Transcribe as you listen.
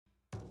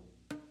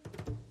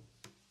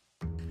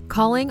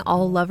calling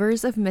all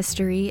lovers of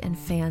mystery and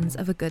fans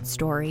of a good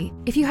story.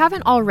 If you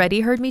haven't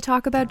already heard me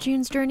talk about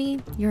June's Journey,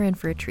 you're in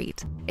for a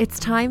treat. It's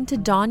time to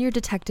don your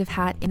detective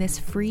hat in this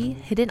free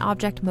hidden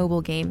object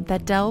mobile game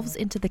that delves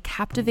into the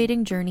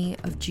captivating journey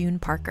of June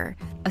Parker,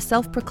 a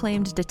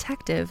self-proclaimed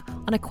detective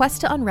on a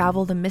quest to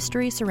unravel the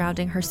mystery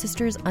surrounding her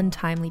sister's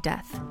untimely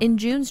death. In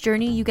June's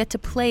Journey, you get to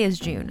play as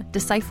June,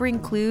 deciphering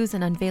clues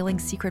and unveiling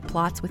secret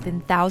plots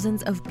within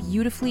thousands of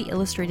beautifully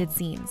illustrated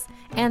scenes.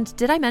 And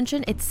did I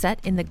mention it's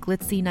set in the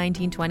glitzy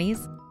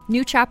 1920s?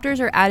 New chapters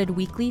are added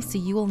weekly, so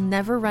you will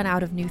never run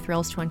out of new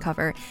thrills to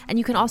uncover, and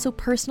you can also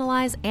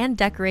personalize and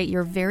decorate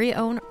your very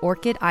own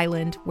Orchid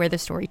Island where the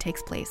story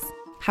takes place.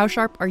 How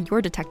sharp are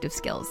your detective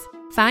skills?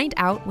 Find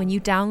out when you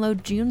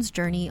download June's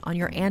Journey on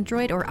your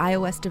Android or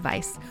iOS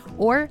device,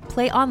 or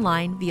play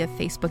online via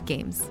Facebook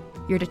Games.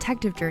 Your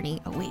detective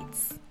journey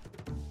awaits.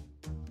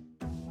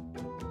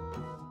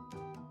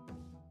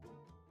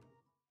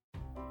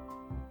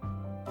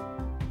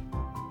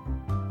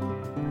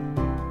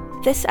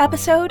 This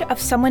episode of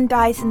Someone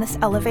Dies in This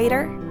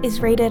Elevator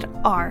is rated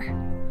R.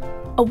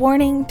 A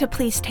warning to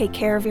please take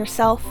care of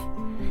yourself.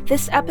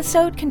 This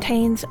episode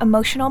contains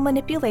emotional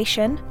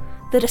manipulation,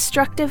 the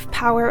destructive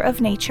power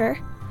of nature,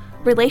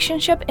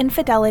 relationship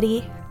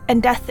infidelity,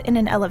 and death in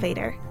an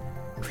elevator.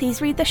 Please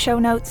read the show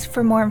notes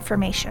for more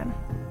information.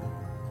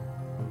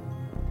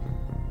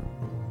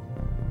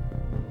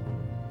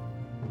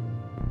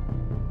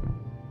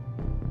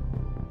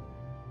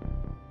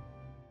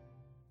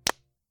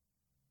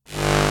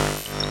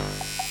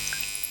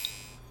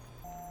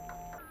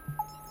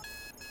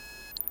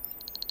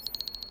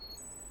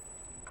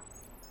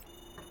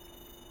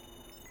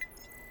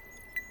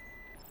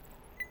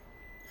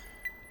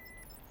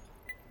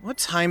 What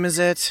time is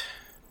it?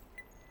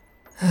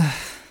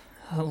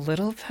 A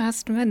little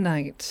past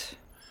midnight.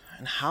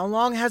 And how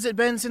long has it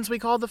been since we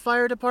called the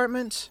fire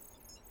department?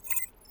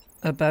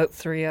 About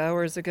 3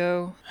 hours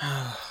ago.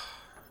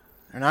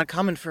 They're not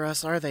coming for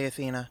us, are they,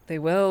 Athena? They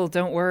will,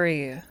 don't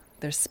worry.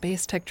 Their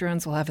space tech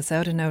drones will have us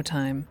out in no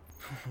time.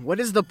 What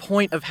is the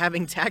point of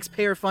having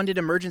taxpayer-funded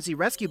emergency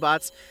rescue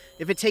bots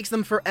if it takes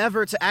them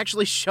forever to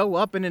actually show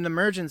up in an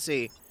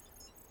emergency?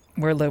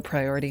 We're low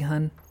priority,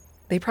 hun.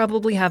 They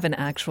probably have an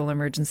actual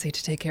emergency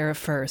to take care of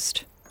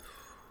first.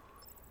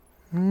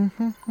 What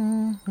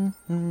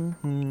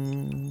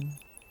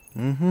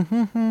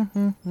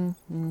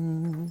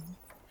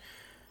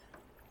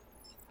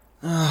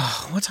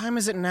time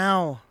is it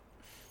now?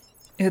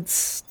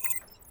 It's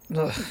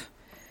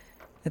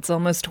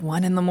almost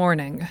 1 in the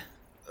morning.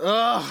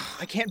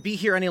 I can't be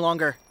here any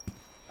longer.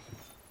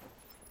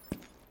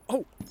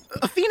 Oh,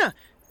 Athena!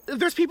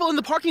 There's people in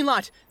the parking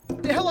lot!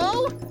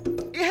 Hello?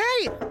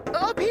 Hey!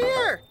 Up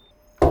here!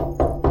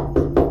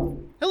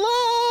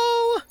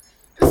 Hello?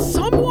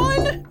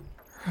 Someone?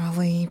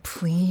 Raleigh,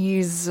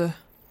 please.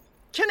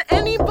 Can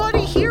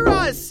anybody hear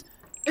us?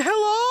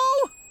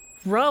 Hello?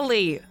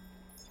 Raleigh!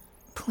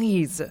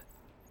 Please.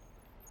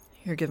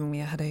 You're giving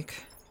me a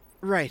headache.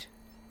 Right.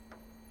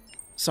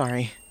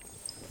 Sorry.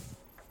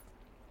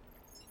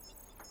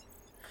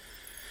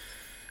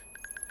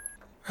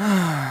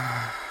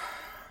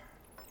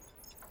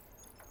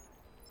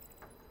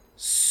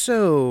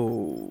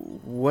 So,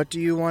 what do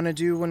you want to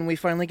do when we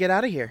finally get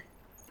out of here?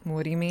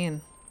 What do you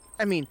mean?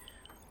 I mean,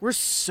 we're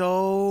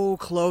so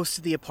close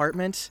to the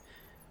apartment.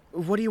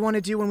 What do you want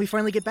to do when we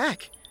finally get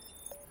back?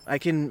 I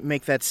can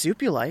make that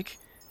soup you like,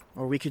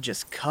 or we could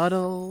just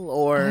cuddle,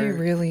 or... I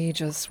really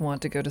just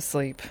want to go to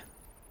sleep.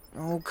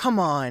 Oh, come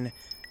on.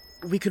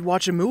 We could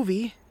watch a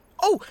movie.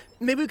 Oh,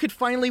 maybe we could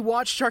finally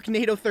watch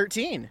Sharknado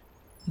 13.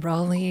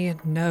 Raleigh,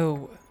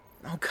 no.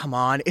 Oh, come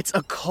on. It's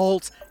a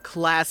cult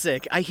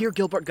classic. I hear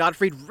Gilbert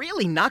Gottfried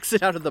really knocks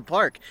it out of the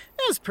park,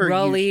 as per usual.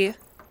 Raleigh,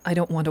 I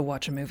don't want to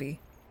watch a movie.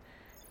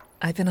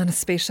 I've been on a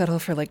space shuttle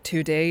for like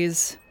 2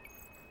 days.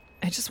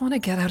 I just want to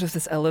get out of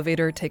this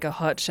elevator, take a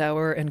hot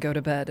shower, and go to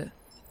bed.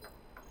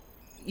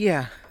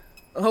 Yeah.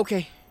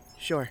 Okay.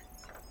 Sure.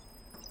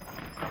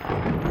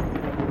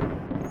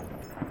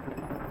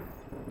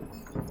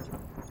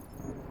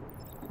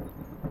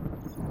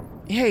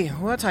 Hey,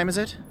 what time is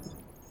it?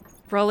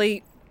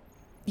 Raleigh,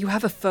 you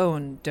have a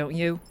phone, don't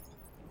you?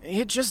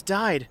 It just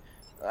died.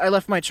 I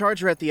left my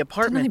charger at the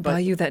apartment, Didn't I buy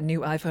you that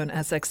new iPhone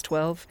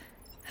SX12?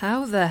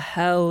 How the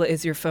hell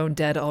is your phone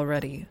dead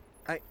already?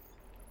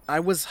 I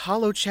was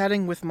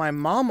holo-chatting with my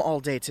mom all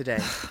day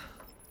today.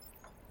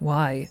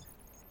 Why?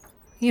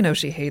 You know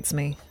she hates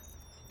me.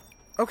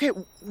 Okay,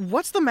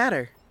 what's the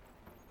matter?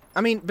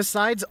 I mean,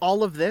 besides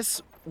all of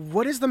this,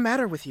 what is the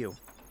matter with you?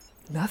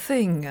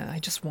 Nothing. I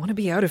just want to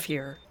be out of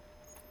here.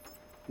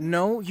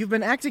 No, you've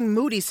been acting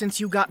moody since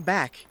you got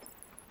back.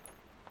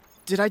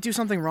 Did I do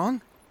something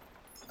wrong?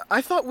 I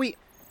thought we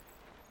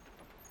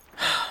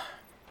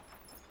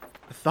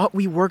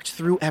worked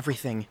through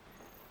everything.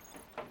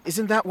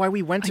 Isn't that why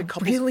we went to I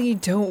really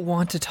don't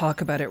want to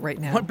talk about it right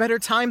now. What better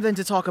time than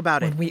to talk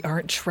about it? When we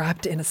aren't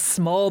trapped in a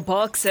small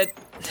box at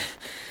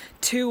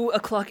 2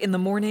 o'clock in the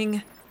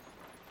morning.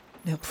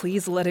 Now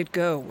please let it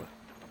go.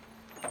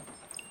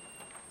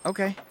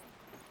 Okay.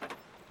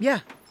 Yeah,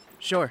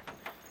 sure.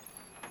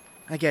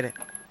 I get it.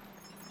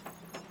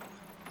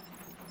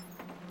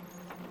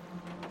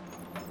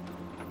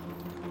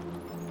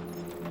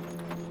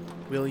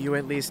 Will you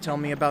at least tell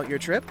me about your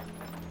trip?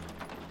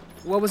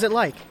 What was it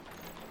like?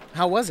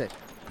 How was it?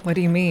 What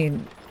do you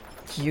mean?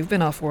 You've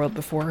been off-world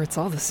before, it's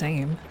all the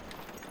same.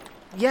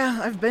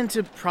 Yeah, I've been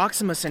to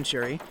Proxima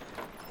Centauri.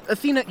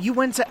 Athena, you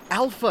went to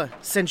Alpha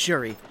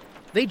Centauri.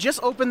 They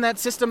just opened that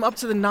system up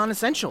to the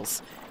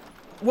non-essentials.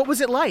 What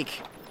was it like?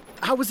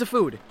 How was the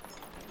food?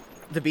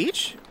 The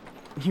beach?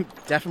 You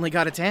definitely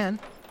got a tan.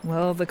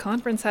 Well, the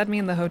conference had me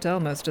in the hotel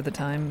most of the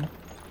time.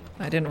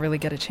 I didn't really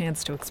get a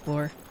chance to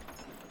explore.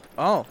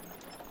 Oh.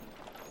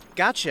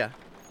 Gotcha.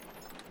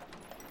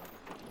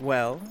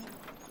 Well,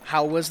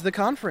 how was the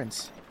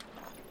conference?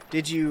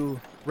 Did you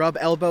rub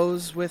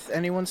elbows with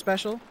anyone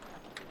special?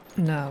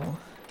 No.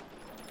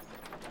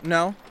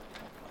 No?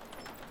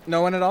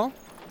 No one at all?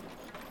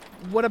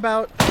 What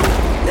about...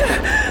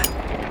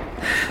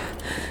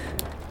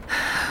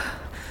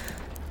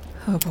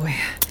 Oh boy.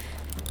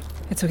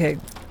 It's okay.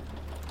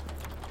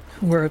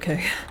 We're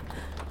okay.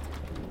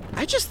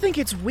 I just think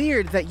it's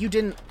weird that you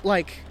didn't,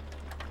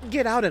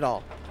 get out at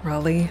all.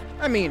 Raleigh?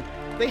 I mean,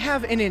 they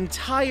have an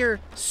entire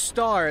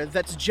star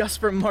that's just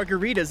for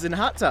margaritas and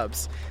hot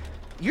tubs.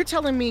 You're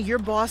telling me your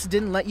boss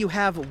didn't let you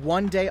have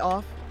one day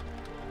off?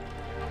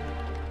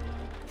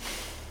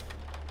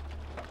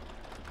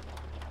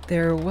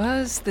 There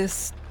was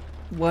this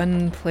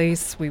one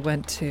place we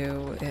went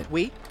to.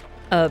 We?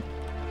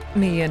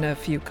 Me and a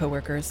few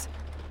coworkers.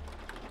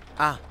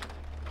 Ah.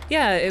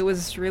 Yeah, it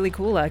was really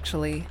cool,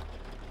 actually.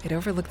 It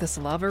overlooked this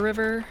lava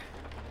river.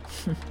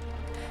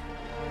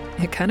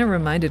 It kind of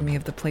reminded me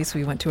of the place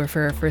we went to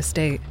for our first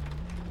date.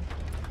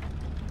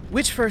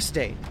 Which first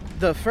date?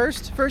 The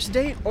first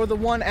date or the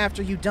one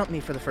after you dumped me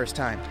for the first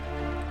time?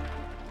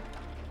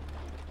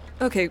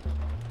 Okay,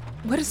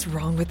 what is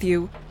wrong with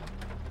you?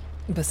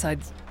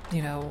 Besides,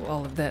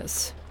 all of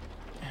this.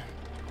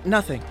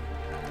 Nothing.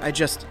 I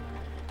just...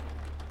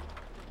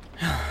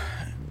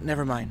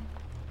 Never mind.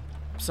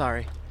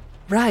 Sorry.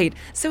 Right,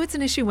 so it's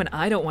an issue when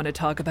I don't want to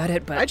talk about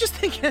it, but... I just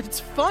think it's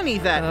funny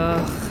that...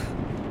 Ugh.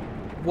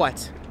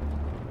 What?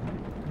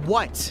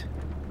 What?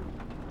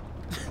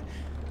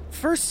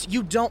 First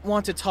you don't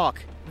want to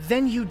talk,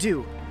 then you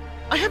do.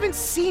 I haven't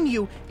seen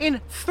you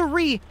in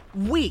 3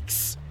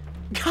 weeks.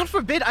 God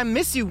forbid I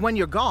miss you when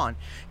you're gone.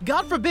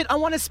 God forbid I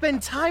want to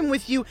spend time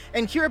with you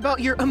and hear about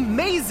your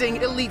amazing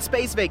elite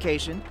space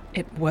vacation.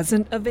 It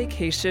wasn't a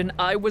vacation,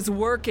 I was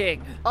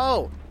working.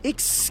 Oh,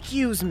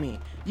 excuse me.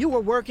 You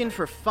were working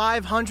for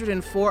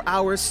 504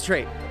 hours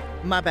straight.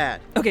 My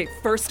bad. Okay,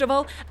 first of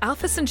all,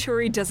 Alpha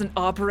Centauri doesn't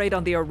operate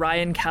on the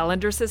Orion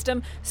calendar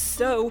system,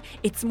 so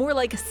it's more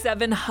like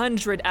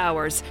 700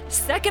 hours.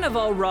 Second of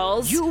all,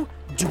 Rawls... You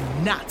do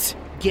not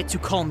get to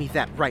call me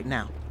that right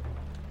now.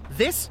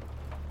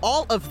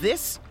 All of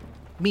this,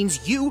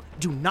 means you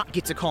do not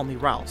get to call me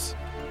Rawls.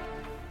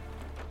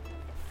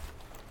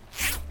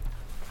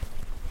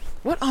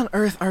 What on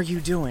earth are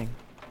you doing?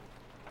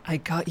 I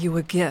got you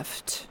a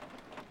gift.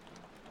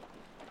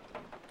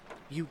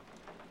 You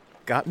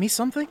got me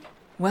something?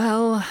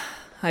 Well,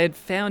 I had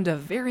found a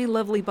very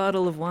lovely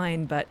bottle of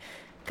wine, but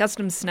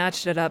Customs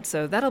snatched it up,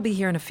 so that'll be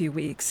here in a few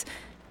weeks.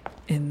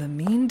 In the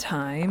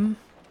meantime...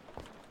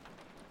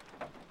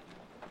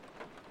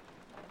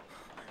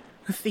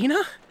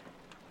 Athena?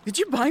 Did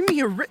you buy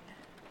me a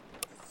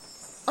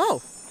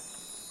Oh.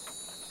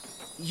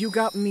 You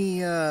got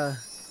me,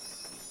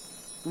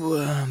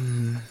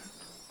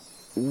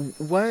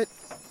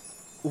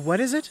 What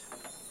is it?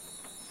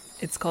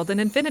 It's called an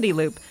infinity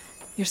loop.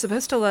 You're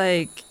supposed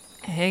to,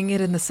 hang it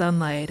in the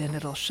sunlight and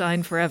it'll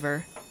shine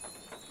forever.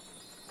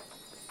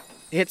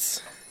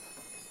 It's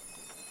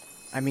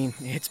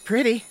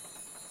pretty.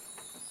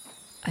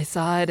 I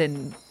saw it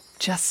and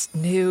just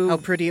knew... How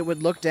pretty it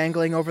would look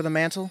dangling over the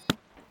mantle?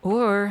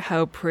 Or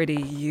how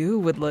pretty you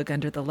would look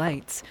under the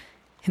lights.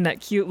 In that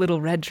cute little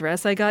red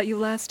dress I got you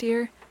last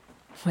year.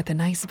 With a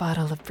nice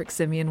bottle of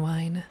Proximian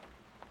wine.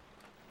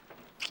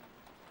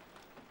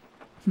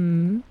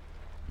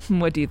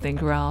 What do you think,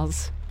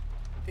 Rawls?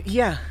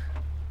 Yeah,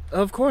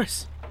 of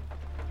course.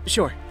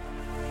 Sure.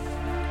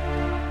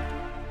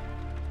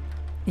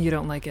 You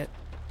don't like it?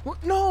 Well,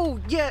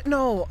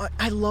 no,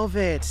 I love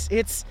it.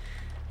 It's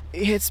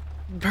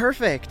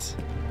perfect.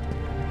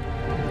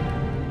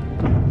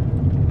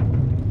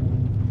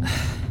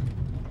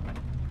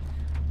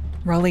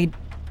 Raleigh,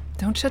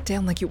 don't shut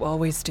down like you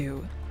always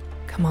do.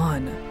 Come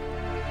on.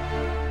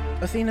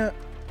 Athena,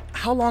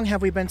 how long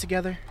have we been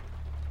together?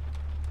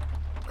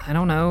 I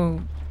don't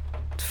know,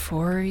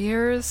 4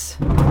 years?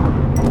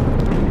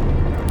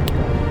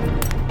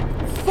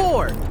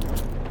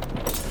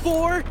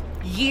 4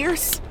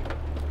 years?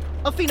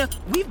 Athena,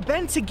 we've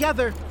been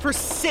together for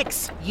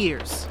 6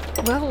 years.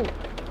 Well,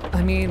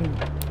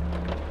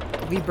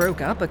 we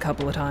broke up a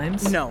couple of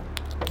times. No,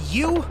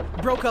 you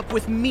broke up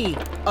with me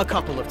a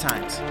couple of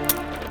times.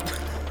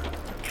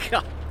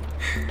 God,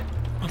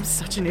 I'm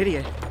such an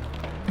idiot.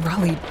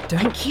 Raleigh, I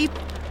don't... keep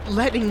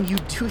letting you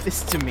do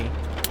this to me.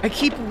 I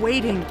keep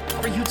waiting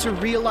for you to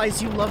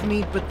realize you love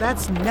me, but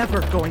that's never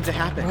going to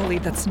happen. Raleigh,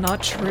 that's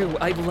not true.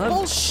 I love...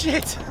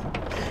 Bullshit!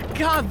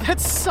 God,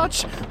 that's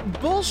such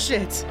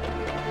bullshit!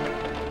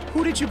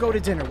 Who did you go to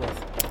dinner with?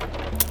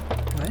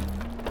 What?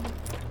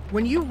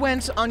 When you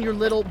went on your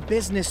little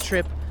business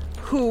trip,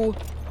 who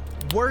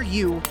were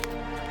you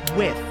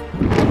with?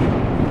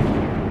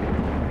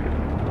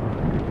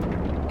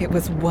 It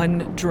was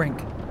one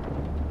drink.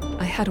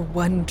 I had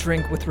one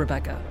drink with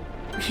Rebecca.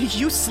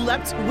 You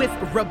slept with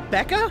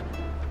Rebecca?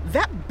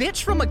 That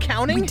bitch from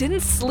accounting? We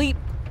didn't sleep...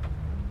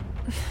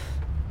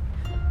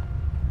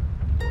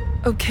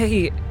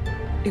 Okay,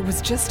 it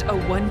was just a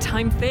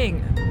one-time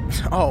thing.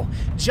 Oh,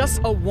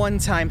 just a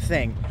one-time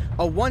thing.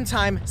 A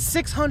one-time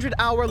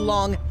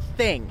 600-hour-long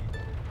thing.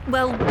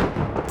 Well,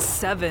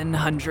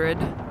 700.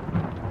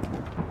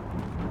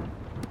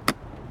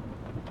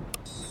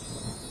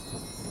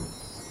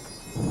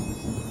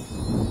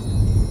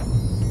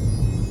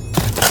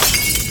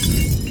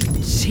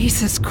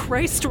 Jesus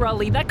Christ,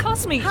 Raleigh, that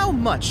cost me... How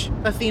much,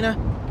 Athena?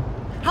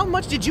 How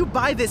much did you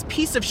buy this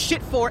piece of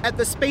shit for at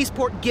the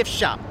Spaceport gift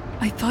shop?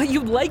 I thought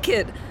you'd like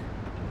it.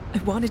 I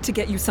wanted to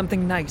get you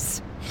something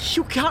nice.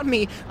 You got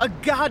me a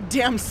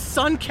goddamn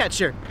sun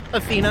catcher,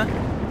 Athena.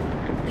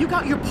 You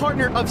got your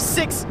partner of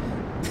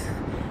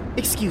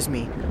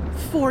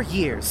 4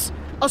 years.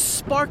 A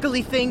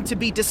sparkly thing to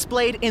be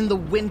displayed in the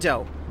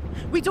window.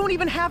 We don't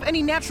even have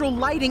any natural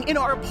lighting in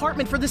our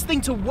apartment for this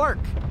thing to work.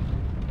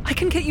 I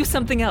can get you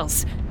something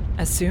else.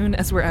 As soon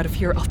as we're out of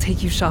here, I'll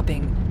take you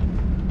shopping.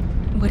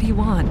 What do you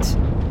want?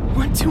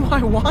 What do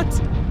I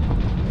want?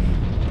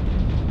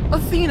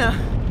 Athena,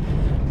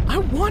 I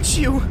want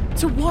you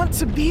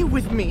to be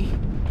with me.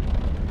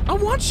 I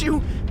want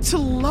you to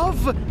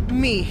love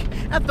me.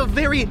 At the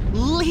very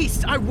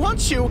least, I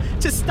want you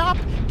to stop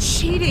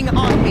cheating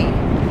on me.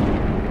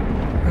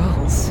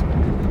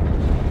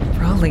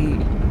 Raleigh,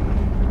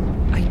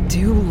 I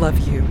do love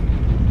you.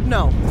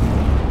 No.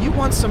 You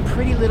want some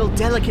pretty little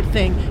delicate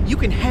thing you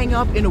can hang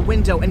up in a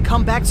window and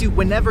come back to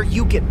whenever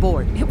you get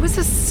bored. It was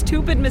a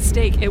stupid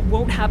mistake. It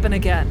won't happen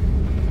again.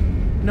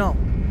 No,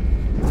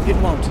 it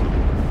won't.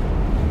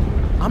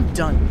 I'm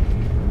done.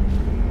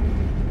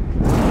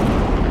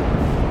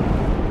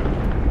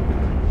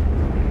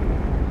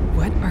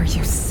 What are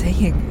you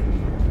saying?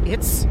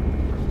 It's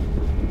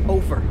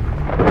over.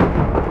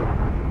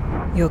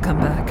 You'll come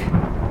back.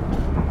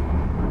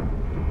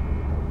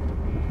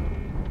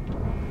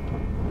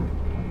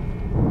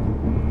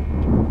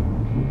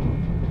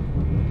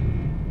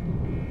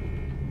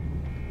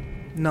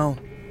 No,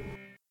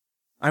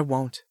 I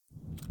won't.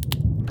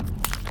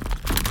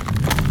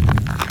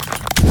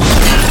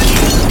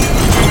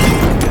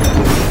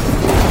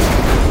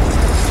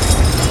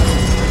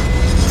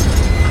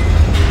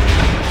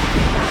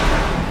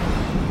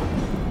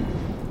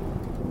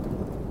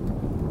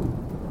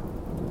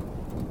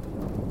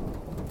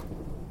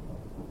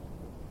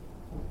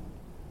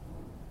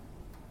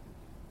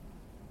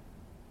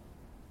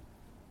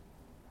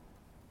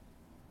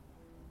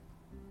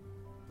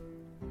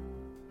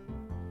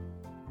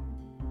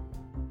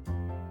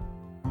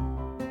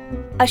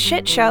 A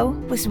Shit Show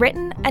was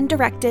written and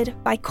directed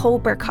by Cole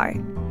Burkhart.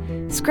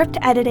 Script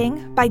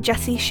editing by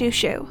Jesse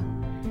Shushu.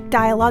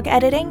 Dialogue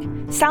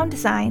editing, sound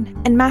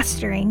design, and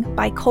mastering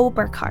by Cole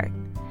Burkhart.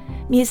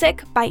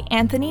 Music by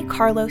Anthony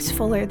Carlos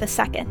Fuller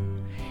II.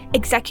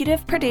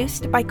 Executive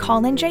produced by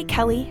Colin J.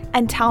 Kelly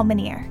and Tal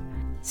Minear.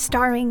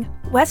 Starring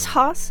Wes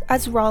Haas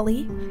as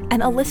Raleigh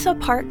and Alyssa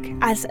Park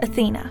as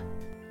Athena.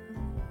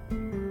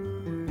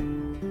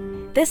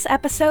 This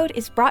episode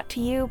is brought to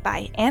you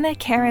by Anna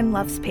Karen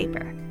Loves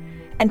Paper.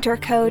 Enter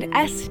code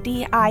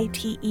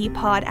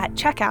SDITEPOD at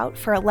checkout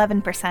for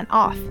 11%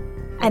 off,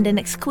 and an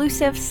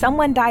exclusive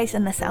Someone Dies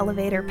in This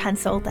Elevator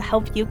pencil to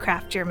help you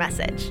craft your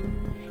message.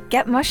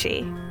 Get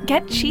mushy,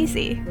 get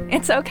cheesy,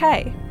 it's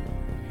okay.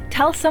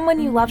 Tell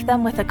someone you love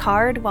them with a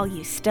card while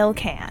you still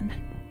can.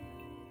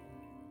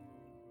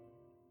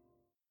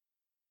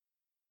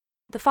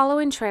 The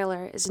following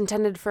trailer is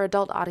intended for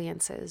adult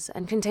audiences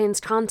and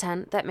contains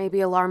content that may be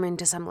alarming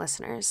to some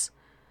listeners.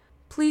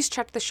 Please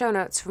check the show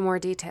notes for more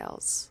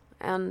details.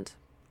 And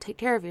take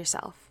care of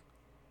yourself.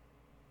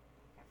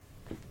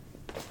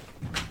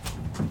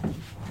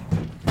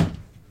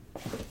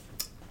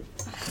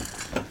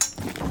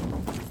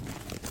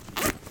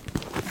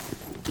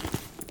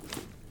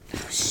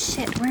 Oh,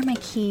 shit, where are my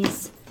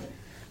keys?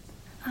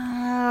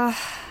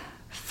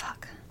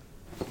 Fuck.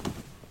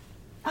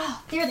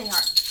 Oh, there they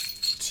are.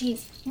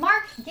 Jeez.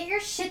 Mark, get your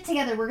shit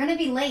together. We're gonna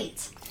be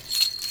late.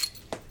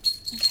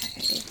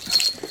 Okay.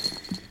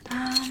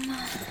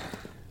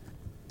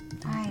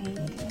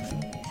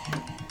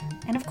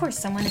 And of course,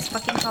 someone is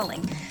fucking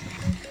calling.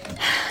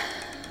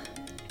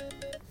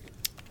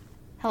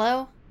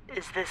 Hello?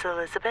 Is this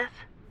Elizabeth?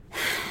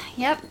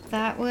 Yep,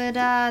 that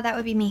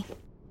would be me.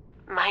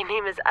 My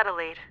name is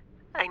Adelaide.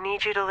 I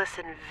need you to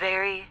listen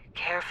very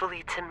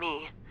carefully to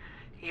me.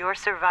 Your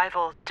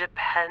survival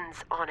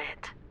depends on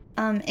it.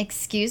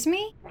 Excuse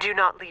me? Do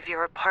not leave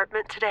your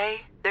apartment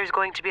today. There's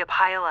going to be a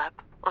pileup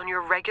on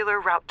your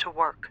regular route to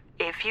work.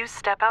 If you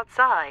step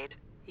outside,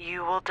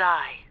 you will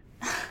die.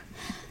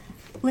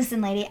 Listen,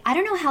 lady, I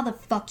don't know how the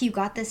fuck you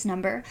got this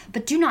number,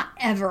 but do not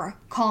ever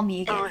call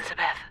me again.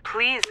 Elizabeth,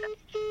 please.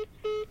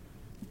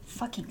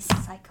 Fucking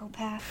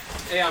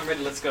psychopath. Hey, I'm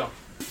ready. Let's go.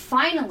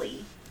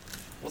 Finally.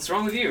 What's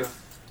wrong with you?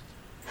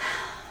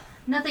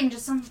 Nothing,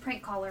 just some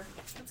prank caller.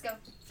 Let's go.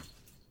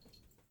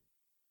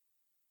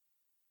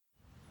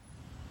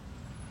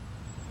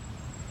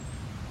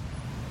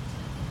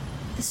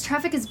 This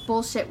traffic is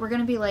bullshit. We're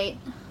gonna be late.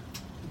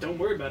 Don't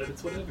worry about it.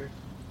 It's whatever.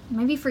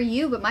 Maybe for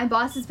you, but my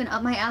boss has been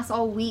up my ass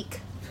all week.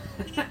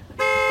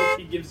 Hope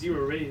he gives you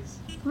a raise.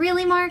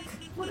 Really, Mark?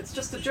 What? It's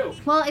just a joke.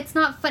 Well, it's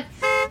not fun.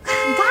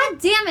 God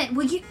damn it!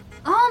 Will you...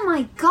 Oh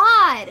my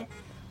god!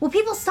 Will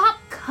people stop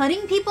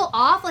cutting people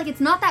off? Like, it's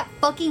not that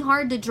fucking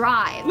hard to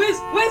drive. Liz!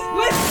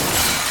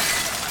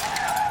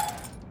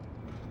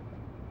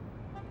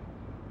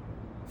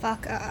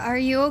 Fuck, are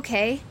you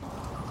okay?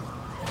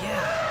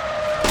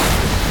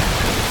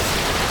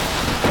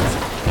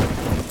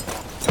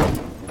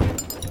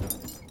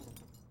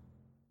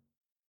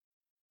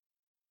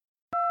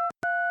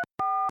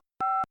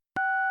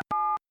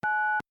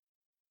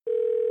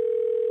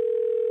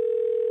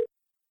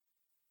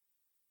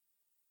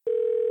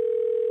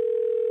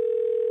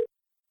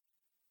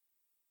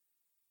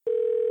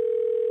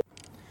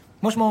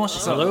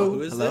 Moshmosh. Hello?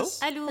 Who is Hello?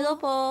 this? Hello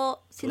po.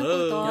 Sino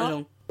po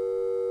to?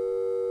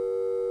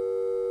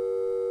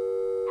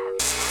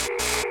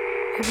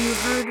 Have you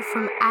heard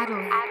from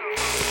Adelaide?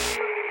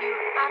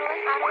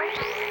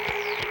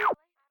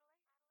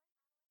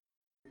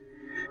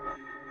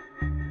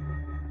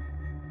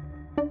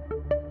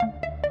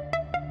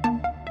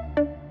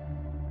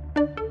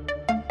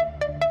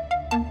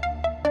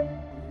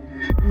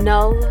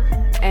 Null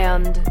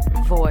and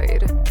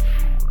Void.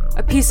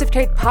 A Piece of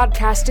Cake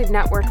podcasted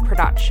network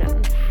production.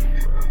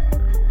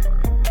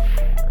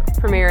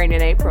 Premiering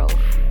in April.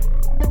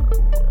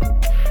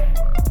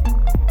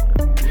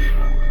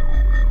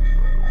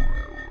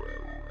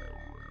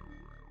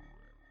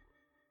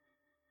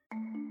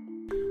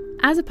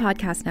 As a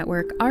podcast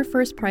network, our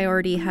first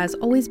priority has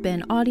always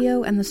been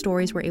audio and the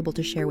stories we're able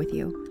to share with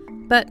you.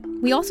 But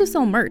we also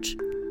sell merch,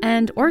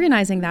 and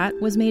organizing that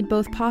was made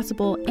both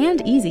possible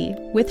and easy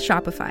with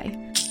Shopify.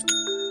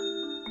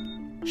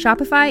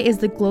 Shopify is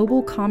the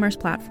global commerce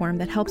platform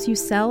that helps you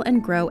sell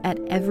and grow at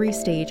every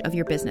stage of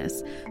your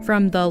business,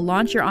 from the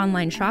launch your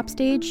online shop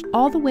stage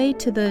all the way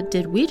to the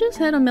did we just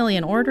hit 1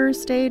 million orders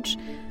stage.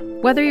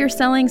 Whether you're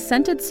selling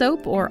scented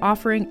soap or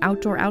offering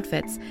outdoor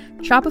outfits,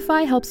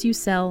 Shopify helps you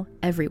sell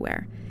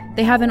everywhere.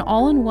 They have an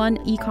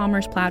all-in-one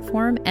e-commerce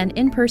platform and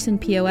in-person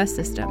POS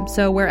system,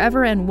 so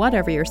wherever and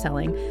whatever you're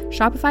selling,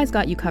 Shopify's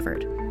got you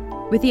covered.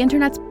 With the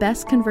internet's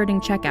best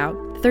converting checkout,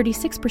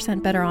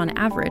 36% better on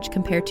average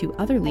compared to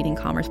other leading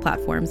commerce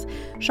platforms,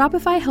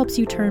 Shopify helps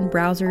you turn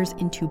browsers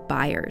into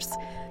buyers.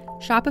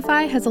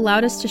 Shopify has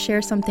allowed us to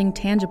share something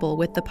tangible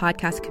with the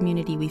podcast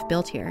community we've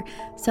built here,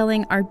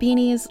 selling our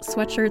beanies,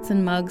 sweatshirts,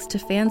 and mugs to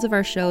fans of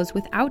our shows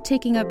without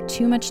taking up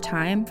too much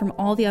time from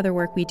all the other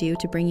work we do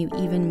to bring you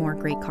even more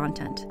great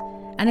content.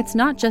 And it's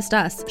not just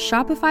us.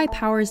 Shopify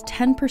powers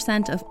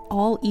 10% of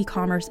all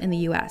e-commerce in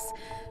the US.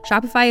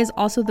 Shopify is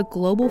also the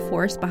global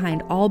force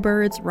behind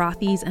Allbirds,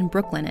 Rothy's, and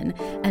Brooklinen,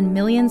 and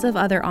millions of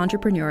other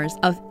entrepreneurs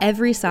of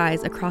every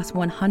size across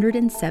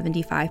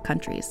 175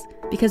 countries.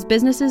 Because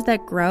businesses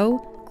that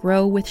grow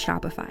with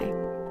Shopify.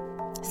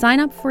 Sign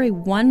up for a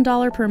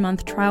 $1 per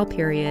month trial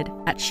period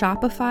at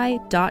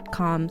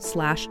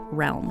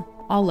shopify.com/realm,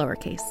 all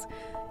lowercase.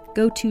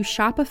 Go to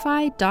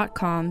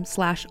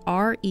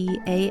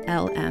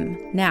shopify.com/REALM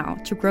now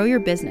to grow your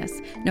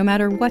business, no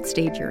matter what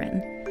stage you're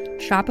in.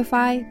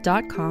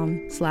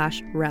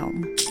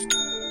 Shopify.com/realm.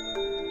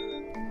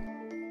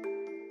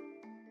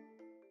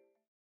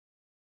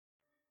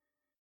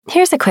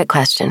 Here's a quick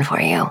question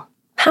for you.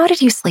 How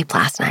did you sleep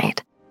last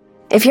night?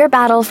 If your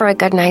battle for a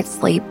good night's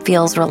sleep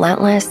feels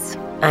relentless,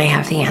 I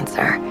have the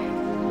answer.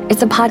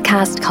 It's a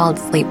podcast called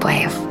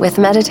Sleepwave, with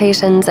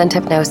meditations and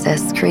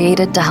hypnosis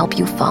created to help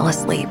you fall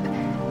asleep.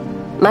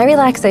 My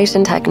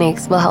relaxation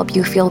techniques will help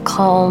you feel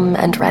calm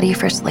and ready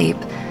for sleep,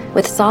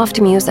 with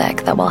soft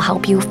music that will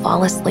help you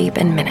fall asleep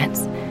in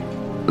minutes.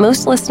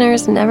 Most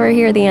listeners never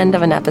hear the end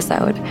of an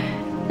episode.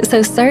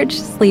 So search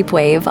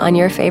Sleepwave on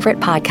your favorite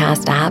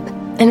podcast app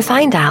and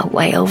find out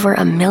why over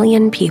 1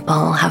 million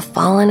people have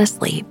fallen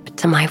asleep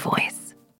to my voice.